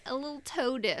 A little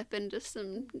toe dip into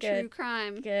some Good. true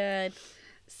crime. Good.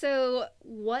 So,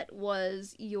 what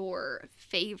was your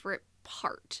favorite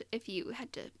part? If you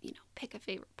had to, pick a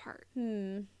favorite part.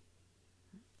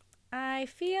 I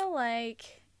feel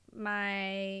like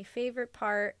my favorite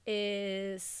part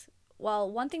is, well,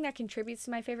 one thing that contributes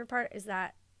to my favorite part is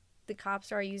that the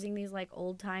cops are using these like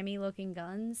old-timey looking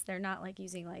guns. They're not like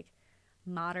using like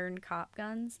modern cop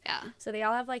guns. Yeah. So they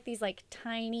all have like these like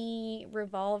tiny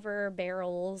revolver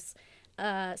barrels.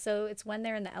 So it's when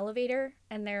they're in the elevator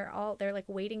and they're like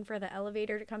waiting for the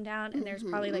elevator to come down, and there's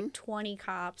probably like 20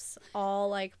 cops all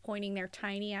like pointing their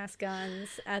tiny ass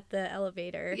guns at the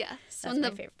elevator. Yeah. That's when my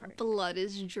the favorite part. blood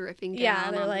is dripping down.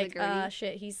 Yeah, they're on like, the gurney.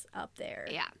 shit, he's up there.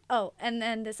 Yeah. Oh, and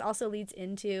then this also leads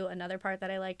into another part that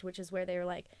I liked, which is where they were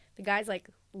like, the guy's like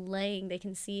laying, they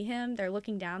can see him. They're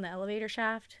looking down the elevator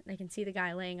shaft. They can see the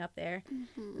guy laying up there.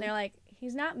 And they're like,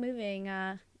 he's not moving.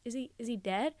 Is he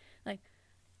dead? Like,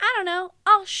 I don't know.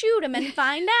 I'll shoot him and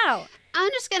find out.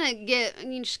 I'm just gonna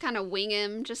just kind of wing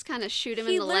him, just kind of shoot him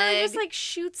in the leg. He literally just like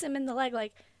shoots him in the leg.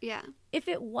 Like, yeah. If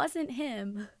it wasn't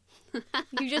him,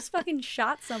 you just fucking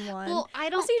shot someone. Well,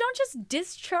 Also, you don't just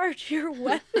discharge your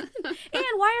weapon. And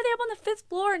why are they up on the 5th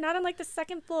floor, not on like the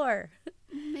 2nd floor?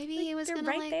 Maybe like, he was they're gonna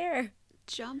right there.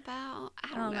 Jump out.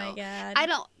 I don't know. Oh my God. I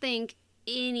don't think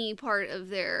any part of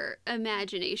their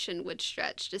imagination would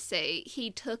stretch to say he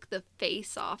took the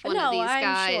face off one of these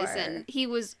guys, sure. and he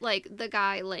was like, the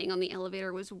guy laying on the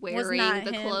elevator was wearing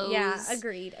the him. clothes. Yeah,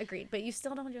 agreed. But you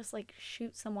still don't just like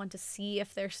shoot someone to see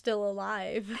if they're still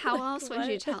alive. How else would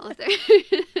you tell if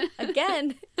they're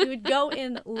Again, you would go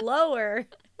in lower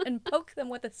and poke them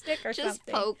with a stick or just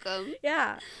something. poke them?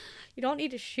 Yeah, you don't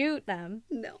need to shoot them.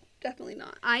 No, definitely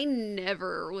not. I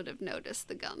never would have noticed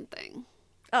the gun thing.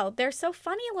 Oh, they're so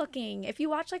funny looking. If you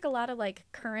watch like a lot of like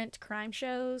current crime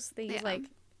shows, they use like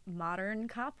modern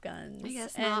cop guns. I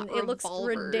guess and not it looks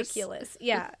revolvers. ridiculous.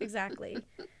 Yeah, exactly.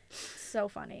 So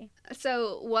funny.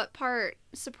 So what part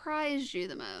surprised you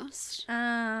the most?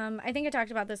 I think I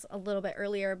talked about this a little bit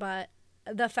earlier, but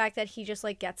the fact that he just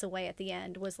like gets away at the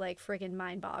end was like friggin'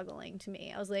 mind-boggling to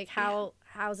me. I was like, how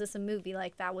is this a movie?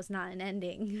 Like, that was not an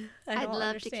ending. I'd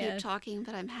love to keep talking,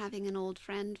 but I'm having an old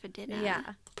friend for dinner.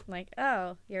 Yeah, like,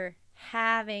 oh, you're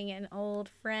having an old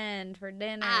friend for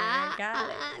dinner. Got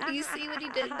it. Do you see what he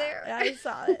did there? I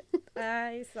saw it.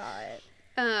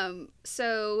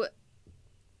 So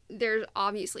there's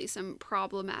obviously some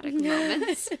problematic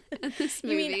moments in this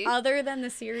movie. You mean other than the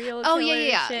serial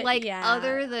killer shit? Like,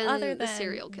 other than the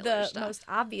serial killer the stuff. most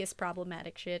obvious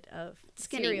problematic shit of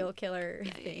Skinning. serial killer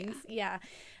things. Yeah.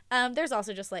 There's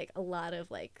also just, like, a lot of,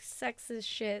 like, sexist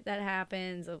shit that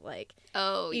happens of, like,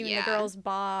 even the girl's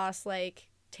boss, like,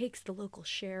 takes the local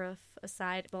sheriff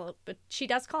aside. Well, but she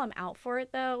does call him out for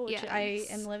it, though, which I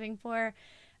am living for.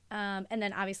 And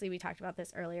then obviously we talked about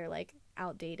this earlier, like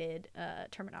outdated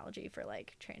terminology for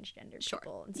like transgender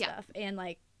people and stuff, and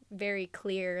like very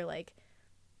clear like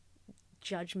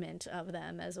judgment of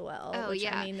them as well.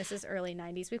 I mean, this is early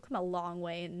 90s. We've come a long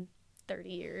way in 30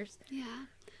 years. Yeah.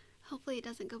 Hopefully it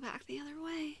doesn't go back the other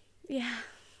way. Yeah.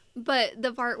 But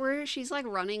the part where she's like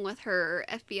running with her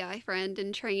FBI friend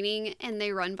in training, and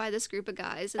they run by this group of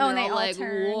guys, and they're all like,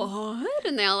 turn. "What?"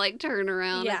 And they all like turn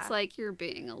around. Yeah. It's like, you're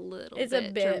being a little It's bit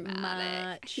a bit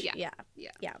dramatic. much. Yeah.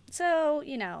 So,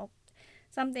 you know,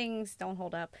 some things don't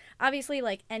hold up. Obviously,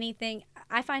 like anything,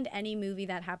 I find any movie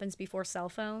that happens before cell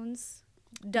phones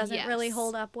doesn't really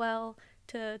hold up well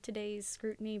to today's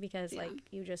scrutiny, because like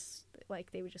you just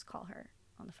like they would just call her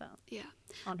on the phone. Yeah.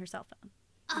 On her cell phone.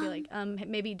 Be like,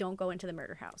 maybe don't go into the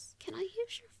murder house. Can I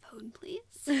use your phone, please?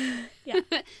 Yeah.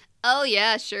 Oh,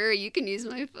 yeah, sure. You can use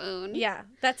my phone. Yeah.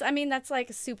 That's like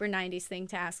a super 90s thing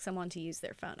to ask someone to use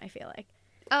their phone, I feel like.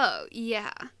 Oh,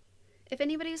 yeah. If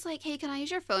anybody was like, hey, can I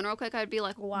use your phone real quick? I'd be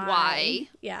like, why?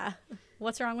 Yeah.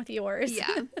 What's wrong with yours?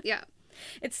 Yeah. Yeah.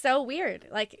 It's so weird.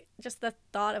 Like, just the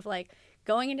thought of like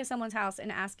going into someone's house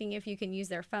and asking if you can use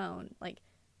their phone. Like,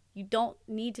 you don't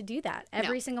need to do that.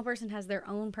 Every single person has their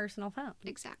own personal phone.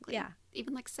 Exactly. Yeah.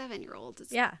 Even like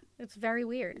 7-year-olds. Yeah. It's very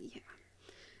weird.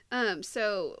 Yeah.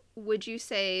 So would you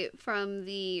say from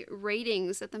the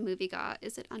ratings that the movie got,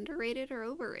 is it underrated or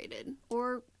overrated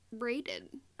or rated?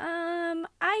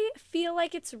 I feel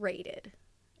like it's rated.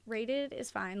 Rated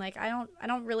is fine. Like, I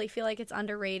don't really feel like it's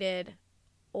underrated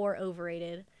or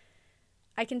overrated.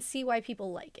 I can see why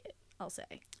people like it, I'll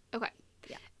say. Okay.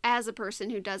 Yeah. As a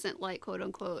person who doesn't like quote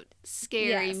unquote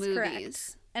scary movies.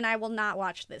 Correct. And I will not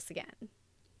watch this again.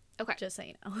 Okay. Just so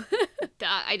you know.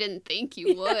 I didn't think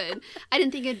you would. I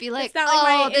didn't think it'd be like,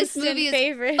 like this movie is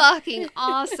favorite. fucking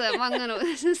awesome.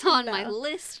 This is on my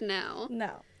list now.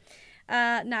 No.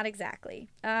 Not exactly.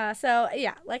 So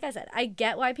yeah, like I said, I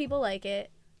get why people like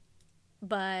it,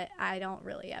 but I don't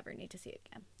really ever need to see it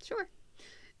again. Sure.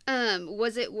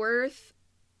 Was it worth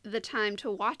the time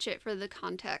to watch it for the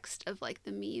context of like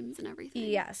the memes and everything?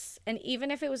 Yes. And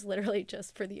even if it was literally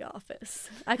just for The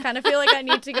Office, I kind of feel like I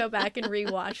need to go back and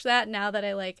rewatch that now that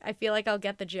I feel like I'll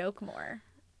get the joke more.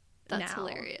 That's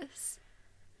hilarious.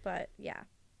 But yeah.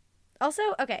 Also,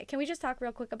 okay, can we just talk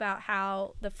real quick about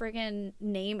how the friggin'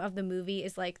 name of the movie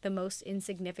is like the most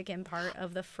insignificant part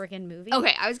of the friggin' movie?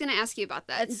 Okay, I was going to ask you about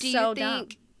that. It's Do so you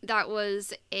think that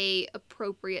was a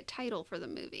appropriate title for the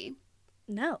movie?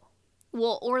 No.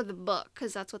 Well, or the book,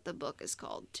 because that's what the book is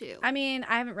called, too. I mean,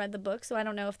 I haven't read the book, so I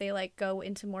don't know if they, like, go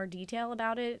into more detail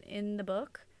about it in the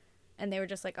book. And they were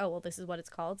just like, oh, well, this is what it's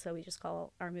called, so we just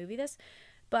call our movie this.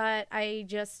 But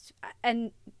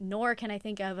and nor can I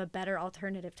think of a better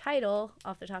alternative title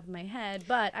off the top of my head,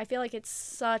 but I feel like it's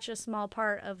such a small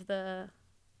part of the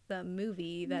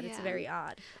movie that it's very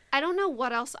odd. I don't know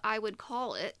what else I would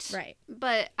call it. Right.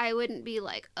 But I wouldn't be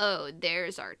like, oh,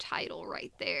 there's our title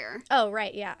right there. Oh,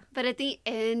 right, yeah. But at the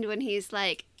end when he's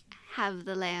like, have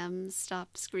the lambs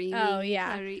stop screaming. Oh,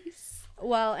 yeah. Clarice.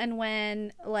 Well, and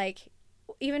when, like,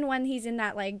 even when he's in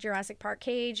that, like, Jurassic Park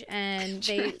cage and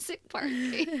Jurassic Park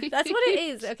cage. That's what it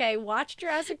is. Okay, watch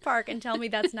Jurassic Park and tell me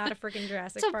that's not a freaking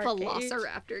Jurassic Park cage. It's a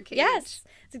Velociraptor cage. Yes,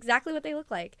 it's exactly what they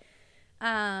look like.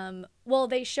 Well,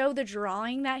 they show the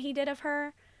drawing that he did of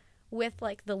her with,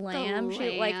 like, the lamb.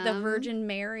 She, like, the Virgin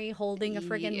Mary holding a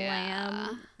friggin'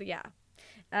 lamb. Yeah.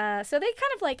 So they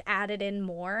kind of, like, added in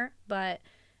more, but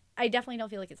I definitely don't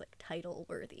feel like it's, like, title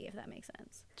worthy, if that makes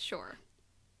sense. Sure.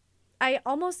 I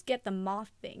almost get the moth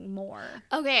thing more.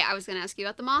 Okay, I was going to ask you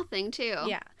about the moth thing, too.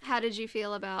 Yeah. How did you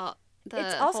feel about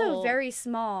it's also a very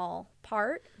small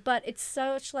part, but it's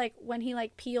such, like, when he,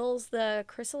 like, peels the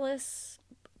chrysalis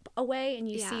away and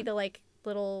you see the, like,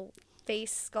 little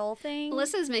face skull thing.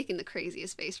 Alyssa's making the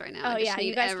craziest face right now. Oh, I just need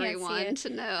you guys everyone can't see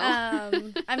it. to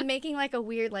know. I'm making, like, a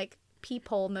weird, like,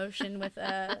 peephole motion with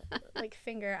a, like,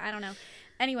 finger. I don't know.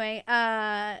 Anyway,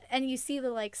 and you see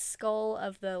the, like, skull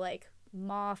of the, like,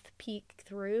 moth peek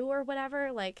through or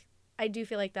whatever. Like, I do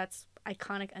feel like that's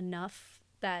iconic enough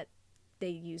that they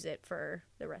use it for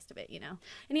the rest of it, you know?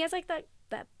 And he has, like,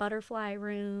 that butterfly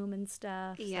room and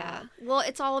stuff. Yeah. So. Well,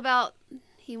 it's all about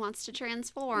he wants to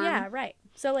transform. Yeah, right.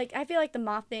 So, like, I feel like the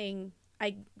moth thing,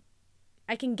 I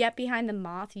can get behind the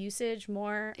moth usage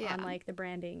more on, like, the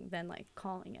branding than, like,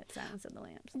 calling it Silence of the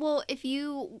Lambs. Well,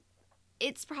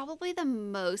 it's probably the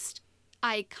most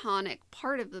iconic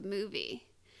part of the movie.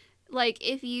 Like,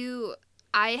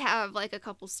 I have, like, a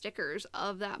couple stickers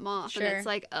of that moth, and it's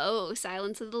like, oh,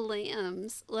 Silence of the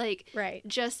Lambs. Like,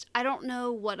 just, I don't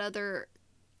know what other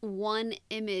one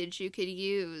image you could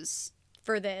use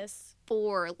for this.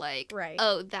 For, like,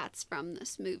 oh, that's from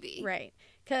this movie. Right.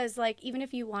 Because, like, even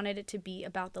if you wanted it to be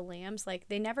about the lambs, like,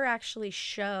 they never actually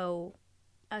show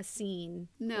a scene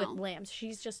with lambs.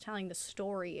 She's just telling the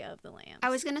story of the lambs. I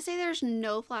was going to say there's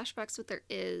no flashbacks, but there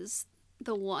is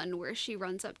the one where she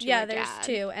runs up to her dad. Yeah, there's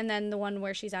two. And then the one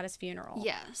where she's at his funeral.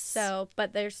 Yes. So,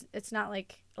 but it's not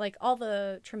like all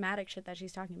the traumatic shit that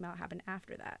she's talking about happened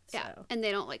after that. So. Yeah, and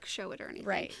they don't, like, show it or anything.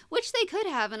 Right. Which they could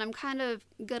have, and I'm kind of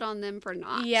good on them for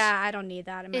not. Yeah, I don't need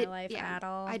that in my life at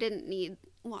all. I didn't need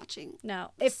watching. No.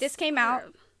 If this came out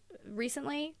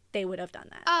recently, they would have done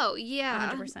that. Oh,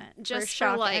 yeah. 100%. Just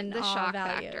for, like, the shock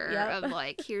factor of,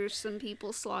 like, here's some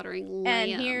people slaughtering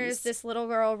lambs. And here's this little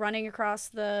girl running across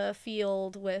the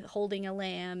field holding a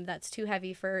lamb that's too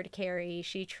heavy for her to carry.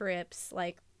 She trips.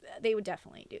 Like, they would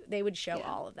definitely they would show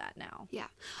all of that now. Yeah.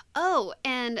 Oh,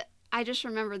 and I just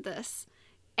remembered this.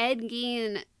 Ed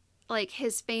Gein, like,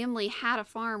 his family had a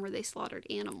farm where they slaughtered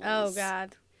animals. Oh,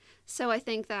 God. So I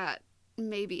think that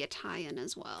may be a tie-in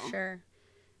as well. Sure.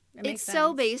 It's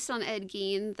so based on Ed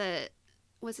Gein that,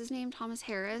 what's his name? Thomas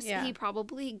Harris? Yeah. He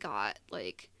probably got,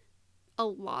 like, a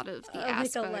lot of the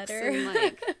aspects. Like a letter. And,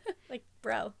 like, like,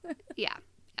 bro. Yeah.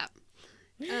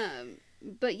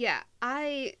 But yeah,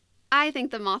 I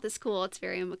think the moth is cool. It's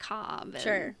very macabre.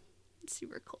 And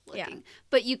super cool looking. Yeah.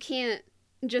 But you can't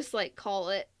just, like,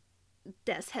 call it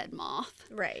Death's Head Moth.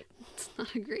 Right. It's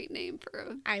not a great name for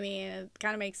a... I mean, it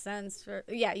kind of makes sense for...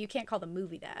 Yeah, you can't call the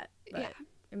movie that. But yeah.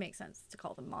 It makes sense to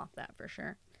call the moth that for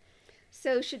sure.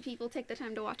 So should people take the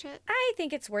time to watch it? I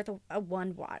think it's worth a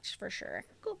one watch for sure.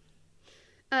 Cool.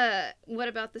 What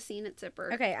about the scene at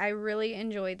Zipper? Okay, I really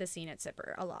enjoyed the scene at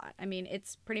Zipper a lot. I mean,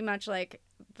 it's pretty much like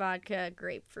vodka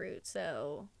grapefruit,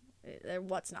 so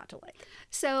what's not to like?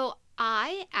 So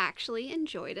I actually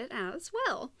enjoyed it as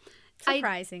well.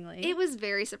 Surprisingly. It was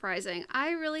very surprising.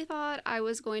 I really thought I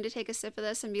was going to take a sip of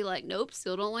this and be like, nope,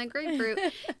 still don't like grapefruit.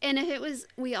 And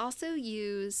we also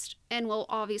used, and we'll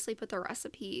obviously put the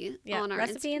recipe on our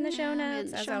recipe Instagram in the show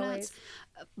notes, as always.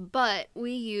 But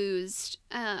we used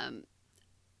a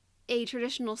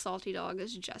traditional salty dog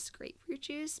is just grapefruit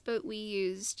juice, but we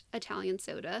used Italian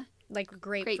soda. Like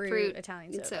grapefruit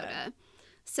Italian soda.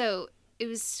 So it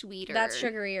was sweeter. That's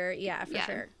sugarier, yeah, for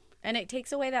sure. And it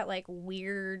takes away that, like,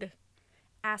 weird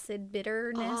acid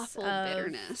bitterness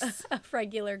of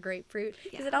regular grapefruit,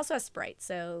 because it also has Sprite,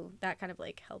 so that kind of,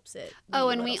 like, helps it.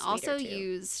 And we also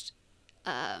used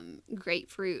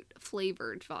grapefruit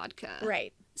flavored vodka,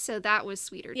 right? So that was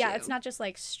sweeter too. Yeah, it's not just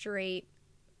like straight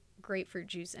grapefruit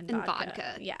juice and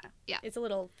vodka. Yeah, it's a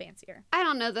little fancier. I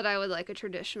don't know that I would like a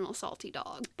traditional salty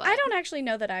dog, but I don't actually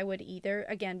know that I would either.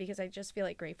 Again, because I just feel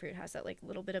like grapefruit has that, like,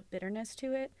 little bit of bitterness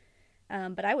to it.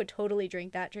 But I would totally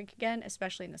drink that drink again,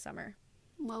 especially in the summer.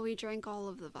 Well, we drank all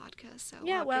of the vodka, so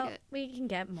yeah. We can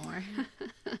get more.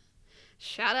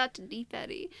 Shout out to Deep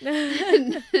Eddy.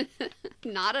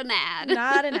 Not an ad.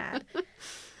 Not an ad.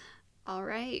 All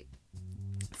right.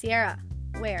 Sierra,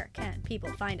 where can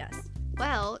people find us?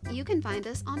 Well, you can find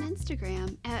us on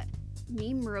Instagram at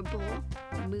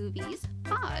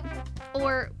MemeRableMoviesPod,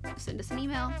 or send us an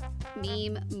email,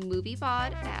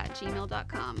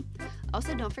 mememoviepod@gmail.com.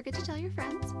 Also, don't forget to tell your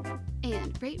friends,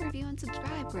 and rate, review, and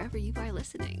subscribe wherever you are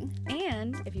listening.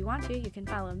 And if you want to, you can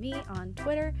follow me on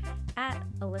Twitter at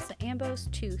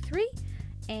AlyssaAmbos23.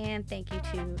 And thank you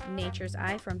to Nature's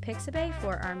Eye from Pixabay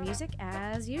for our music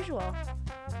as usual.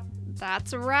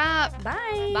 That's a wrap.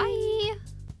 Bye. Bye.